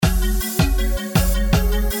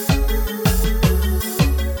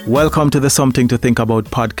Welcome to the Something to Think About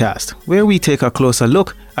podcast, where we take a closer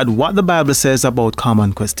look at what the Bible says about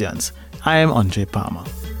common questions. I am Andre Palmer.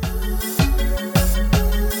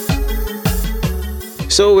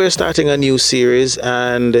 So we're starting a new series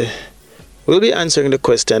and we'll be answering the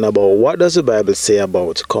question about what does the Bible say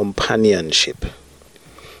about companionship.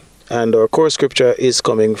 And our core scripture is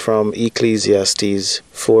coming from Ecclesiastes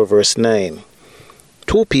 4 verse 9.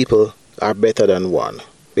 2 people are better than one,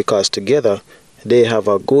 because together they have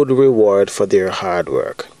a good reward for their hard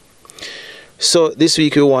work. So this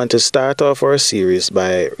week we want to start off our series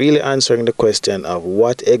by really answering the question of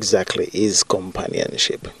what exactly is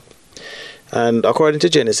companionship. And according to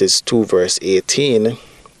Genesis 2 verse 18,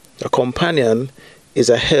 a companion is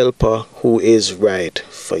a helper who is right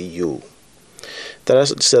for you.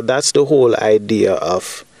 So that's the whole idea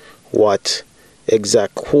of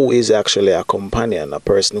who is actually a companion, a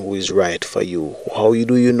person who is right for you. How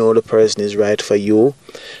do you know the person is right for you?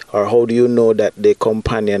 Or how do you know that the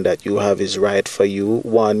companion that you have is right for you?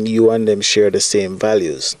 One, you and them share the same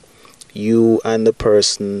values. You and the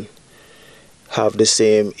person have the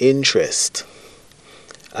same interest.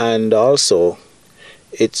 And also,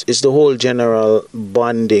 it's the whole general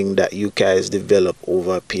bonding that you guys develop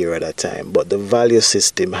over a period of time. But the value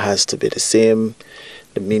system has to be the same.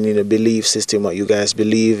 The meaning, the belief system, what you guys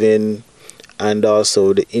believe in, and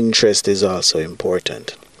also the interest is also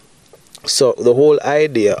important. So the whole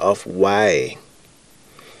idea of why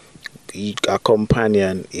a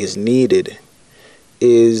companion is needed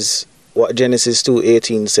is what Genesis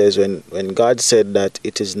 2:18 says when God said that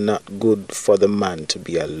it is not good for the man to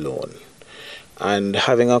be alone. And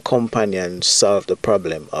having a companion solved the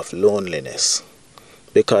problem of loneliness,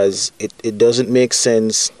 because it doesn't make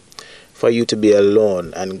sense for you to be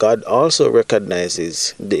alone. And God also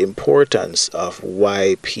recognizes the importance of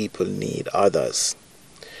why people need others.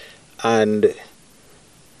 And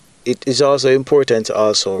it is also important to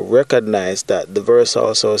also recognize that the verse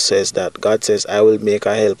also says that God says, I will make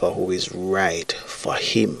a helper who is right for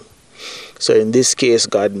him. So in this case,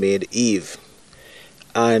 God made Eve.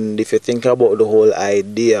 And if you think about the whole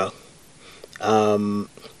idea,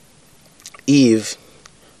 Eve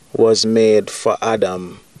was made for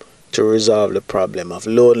Adam to resolve the problem of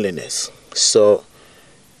loneliness. So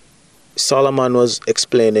Solomon was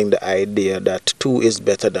explaining the idea that 2 is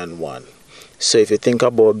better than 1. So if you think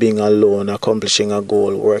about being alone, accomplishing a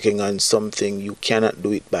goal, working on something, you cannot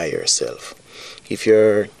do it by yourself. If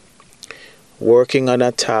you're working on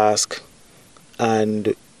a task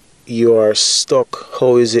and you are stuck,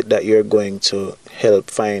 how is it that you're going to help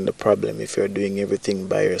find the problem if you're doing everything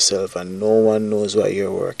by yourself and no one knows what you're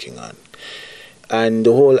working on? And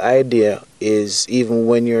the whole idea is, even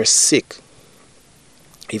when you're sick,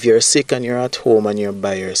 if you're sick and you're at home and you're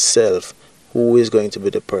by yourself, who is going to be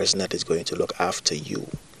the person that is going to look after you?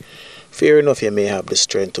 Fair enough, you may have the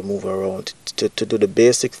strength to move around, to do the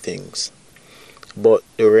basic things. But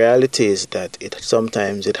the reality is that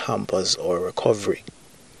sometimes it hampers our recovery.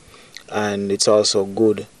 And it's also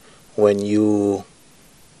good when you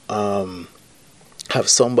have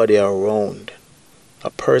somebody around, a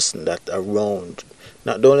person that around,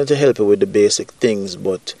 not only to help you with the basic things,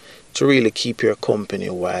 but to really keep your company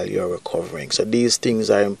while you're recovering. So these things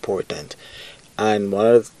are important. And one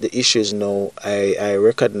of the issues now I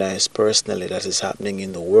recognize personally that is happening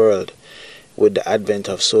in the world with the advent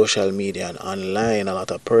of social media and online, a lot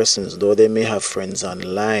of persons, though they may have friends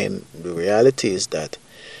online, the reality is that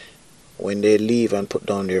when they leave and put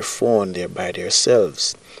down their phone, they're by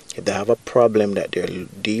themselves. If they have a problem that they're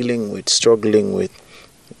dealing with, struggling with,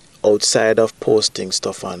 outside of posting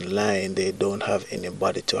stuff online, they don't have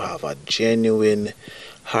anybody to have a genuine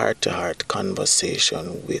heart-to-heart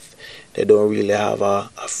conversation with. They don't really have a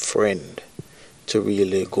friend to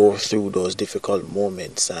really go through those difficult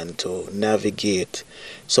moments and to navigate,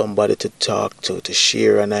 somebody to talk to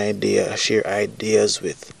share an idea, share ideas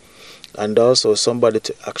with, and also somebody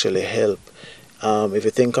to actually help. If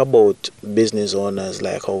you think about business owners,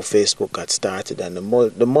 like how Facebook got started and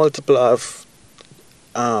the multiple of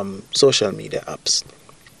social media apps.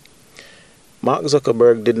 Mark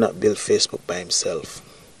Zuckerberg did not build Facebook by himself.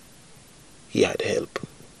 He had help.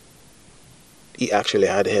 He actually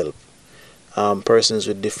had help. Persons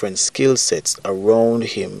with different skill sets around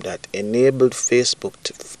him that enabled Facebook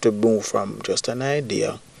to move from just an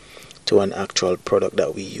idea to an actual product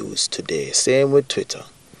that we use today. Same with Twitter.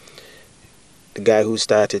 The guy who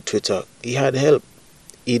started Twitter, he had help.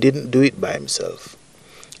 He didn't do it by himself.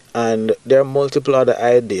 And there are multiple other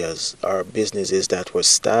ideas or businesses that were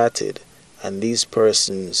started, and these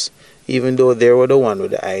persons, even though they were the one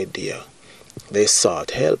with the idea, they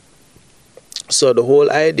sought help. So the whole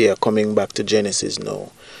idea, coming back to Genesis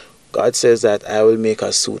now, God says that I will make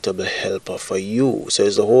a suitable helper for you. So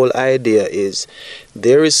the whole idea is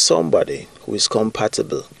there is somebody who is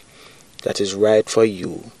compatible, that is right for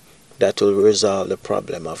you, that will resolve the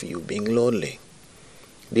problem of you being lonely.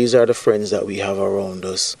 These are the friends that we have around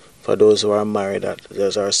us. For those who are married,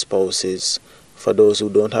 there's our spouses. For those who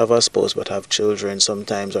don't have a spouse but have children,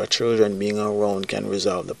 sometimes our children being around can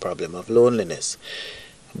resolve the problem of loneliness.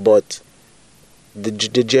 But the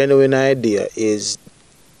genuine idea is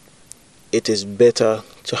it is better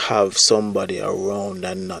to have somebody around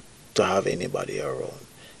than not to have anybody around.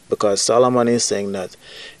 Because Solomon is saying that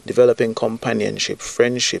developing companionship,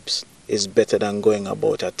 friendships, is better than going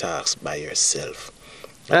about a task by yourself.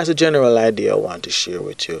 And that's a general idea I want to share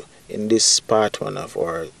with you in this part one of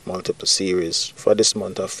our multiple series for this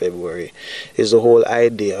month of February, is the whole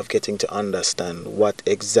idea of getting to understand what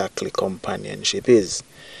exactly companionship is.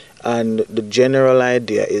 And the general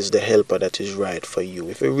idea is the helper that is right for you.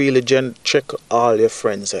 If you really check all your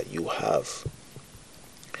friends that you have,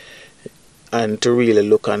 and to really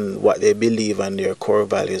look on what they believe and their core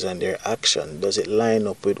values and their action, does it line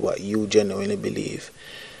up with what you genuinely believe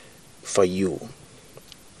for you,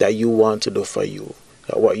 that you want to do for you,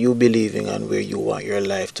 that what you believe in and where you want your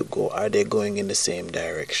life to go, are they going in the same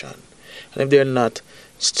direction? And if they're not,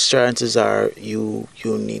 chances are you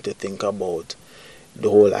need to think about the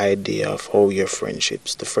whole idea of how your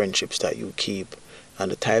friendships, the friendships that you keep,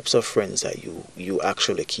 and the types of friends that you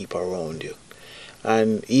actually keep around you.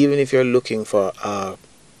 And even if you're looking for a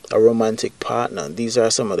romantic partner, these are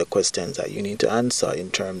some of the questions that you need to answer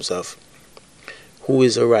in terms of who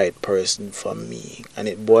is the right person for me. And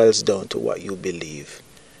it boils down to what you believe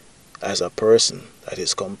as a person that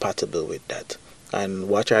is compatible with that. And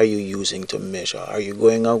what are you using to measure? Are you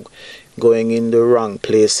going in the wrong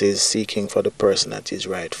places seeking for the person that is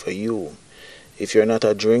right for you? If you're not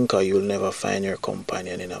a drinker, you'll never find your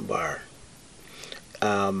companion in a bar.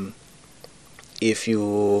 If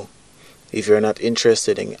you're not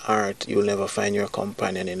interested in art, you'll never find your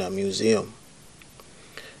companion in a museum.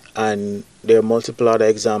 And there are multiple other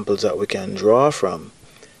examples that we can draw from.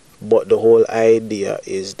 But the whole idea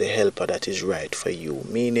is the helper that is right for you,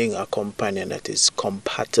 meaning a companion that is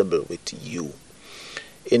compatible with you.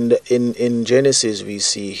 In Genesis, we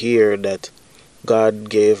see here that God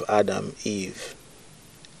gave Adam Eve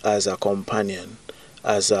as a companion,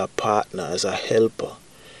 as a partner, as a helper.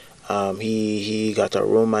 He got a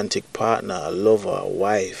romantic partner, a lover, a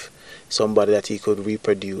wife, somebody that he could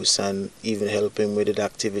reproduce and even help him with the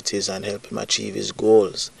activities and help him achieve his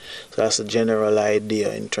goals. So that's a general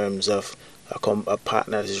idea in terms of a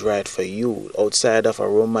partner that is right for you. Outside of a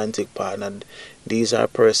romantic partner, these are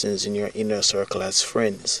persons in your inner circle as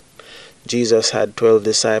friends. Jesus had 12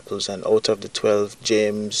 disciples, and out of the 12,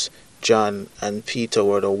 James, John, and Peter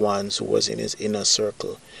were the ones who was in his inner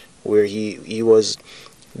circle, where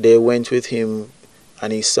they went with him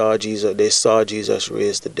and they saw Jesus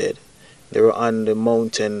raise the dead. They were on the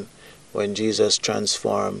mountain when Jesus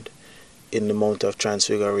transformed in the Mount of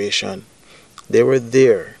Transfiguration. They were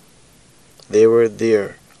there.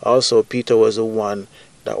 Also, Peter was the one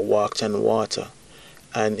that walked on water.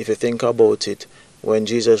 And if you think about it, when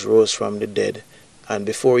Jesus rose from the dead, and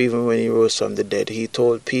before even when he rose from the dead, he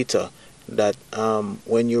told Peter that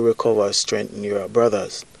when you recover, strengthen your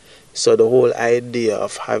brothers. So the whole idea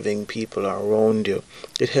of having people around you,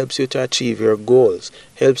 it helps you to achieve your goals,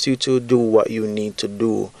 helps you to do what you need to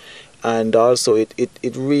do. And also it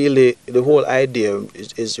really, the whole idea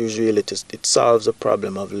is really it solves the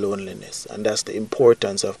problem of loneliness. And that's the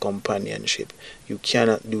importance of companionship. You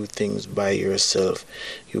cannot do things by yourself.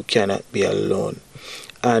 You cannot be alone.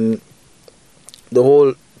 And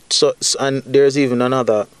and there's even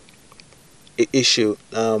another issue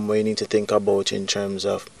where you need to think about in terms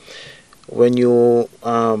of when you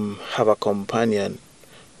have a companion,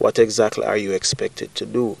 what exactly are you expected to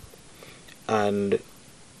do? And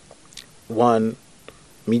one,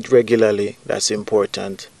 meet regularly, that's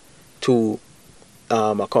important. Two,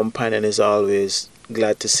 a companion is always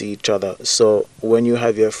glad to see each other. So when you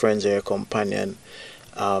have your friends or your companion,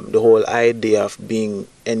 the whole idea of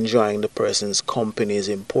enjoying the person's company is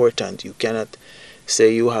important. You cannot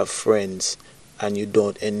say you have friends and you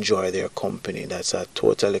don't enjoy their company. That's a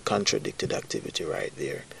totally contradicted activity right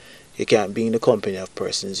there. You can't be in the company of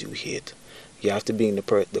persons you hate. You have to be in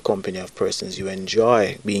the company of persons you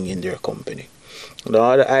enjoy being in their company. The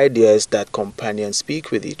other idea is that companions speak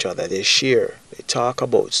with each other. They share. They talk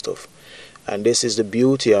about stuff. And this is the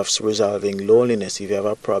beauty of resolving loneliness. If you have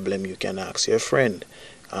a problem, you can ask your friend,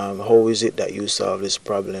 how is it that you solve this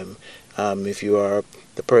problem? If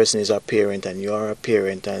the person is a parent and you are a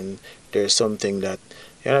parent and there's something that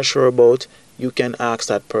you're not sure about, you can ask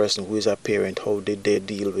that person who is a parent how did they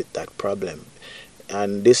deal with that problem.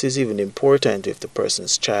 And this is even important if the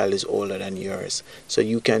person's child is older than yours. So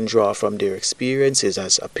you can draw from their experiences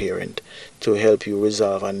as a parent to help you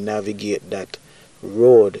resolve and navigate that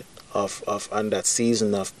road of and that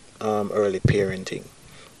season of early parenting.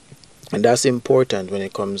 And that's important when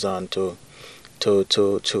it comes on to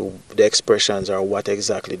the expressions or what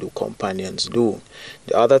exactly do companions do.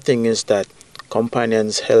 The other thing is that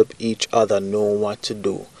companions help each other know what to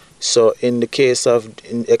do. So in the case of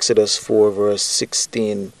in Exodus 4 verse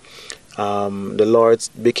 16, the Lord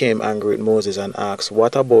became angry with Moses and asked,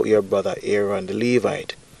 "What about your brother Aaron the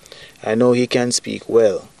Levite? I know he can speak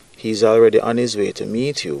well. He's already on his way to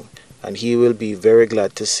meet you, and he will be very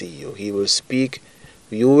glad to see you. You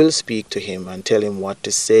will speak to him and tell him what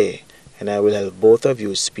to say, and I will help both of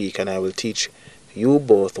you speak, and I will teach you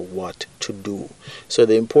both what to do." So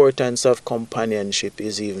the importance of companionship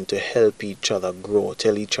is even to help each other grow,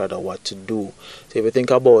 tell each other what to do. So if you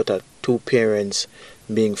think about two parents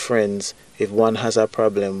being friends, if one has a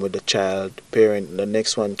problem with the child parent, the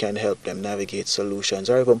next one can help them navigate solutions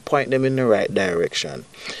or even point them in the right direction.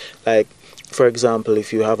 Like, for example,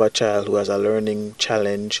 if you have a child who has a learning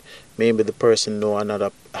challenge, maybe the person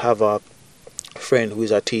have a friend who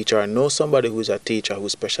is a teacher or know somebody who is a teacher who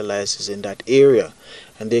specializes in that area,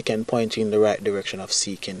 and they can point you in the right direction of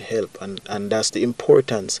seeking help. And that's the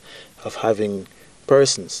importance of having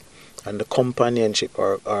persons and the companionship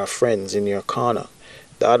or friends in your corner.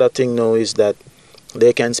 The other thing now is that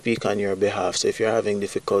they can speak on your behalf. So if you're having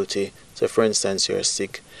difficulty, so for instance you're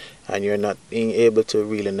sick and you're not being able to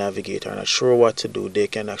really navigate or not sure what to do, they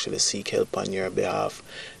can actually seek help on your behalf.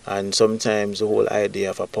 And sometimes the whole idea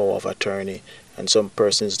of a power of attorney and some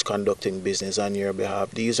persons conducting business on your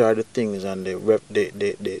behalf, these are the things and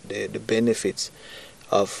the benefits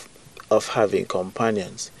of having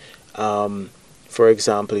companions. For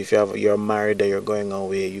example, if you're married or you're going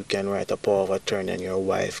away, you can write a power of attorney and your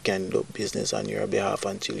wife can do business on your behalf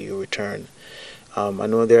until you return. I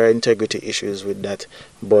know there are integrity issues with that,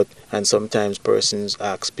 and sometimes persons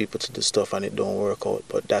ask people to do stuff and it don't work out,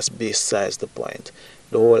 but that's besides the point.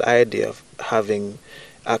 The whole idea of having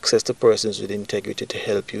access to persons with integrity to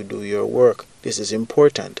help you do your work, this is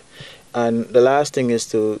important. And the last thing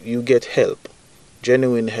is you get help,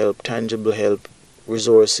 genuine help, tangible help,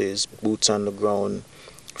 resources, boots on the ground,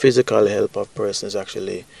 physical help of persons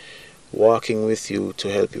actually walking with you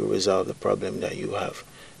to help you resolve the problem that you have.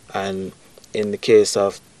 And in the case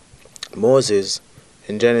of Moses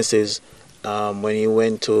in Genesis, when he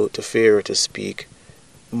went to Pharaoh to speak,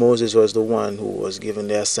 Moses was the one who was given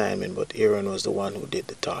the assignment, but Aaron was the one who did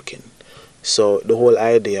the talking. So the whole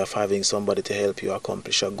idea of having somebody to help you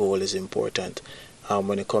accomplish a goal is important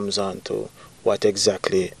when it comes on to what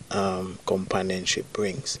exactly companionship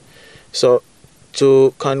brings. So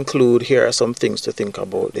to conclude, here are some things to think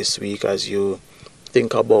about this week as you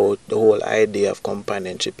think about the whole idea of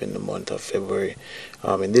companionship in the month of February,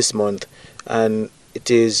 in this month. And it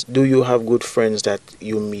is, do you have good friends that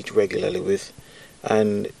you meet regularly with?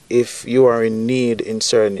 And if you are in need in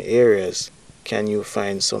certain areas, can you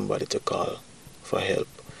find somebody to call for help?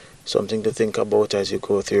 Something to think about as you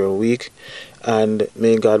go through your week. And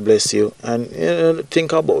may God bless you. And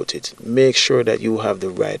think about it. Make sure that you have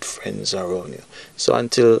the right friends around you. So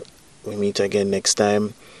until we meet again next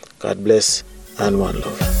time, God bless and one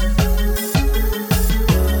love.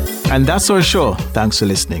 And that's our show. Thanks for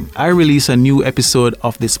listening. I release a new episode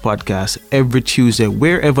of this podcast every Tuesday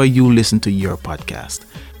wherever you listen to your podcast.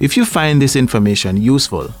 If you find this information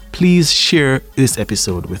useful, please share this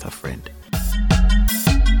episode with a friend.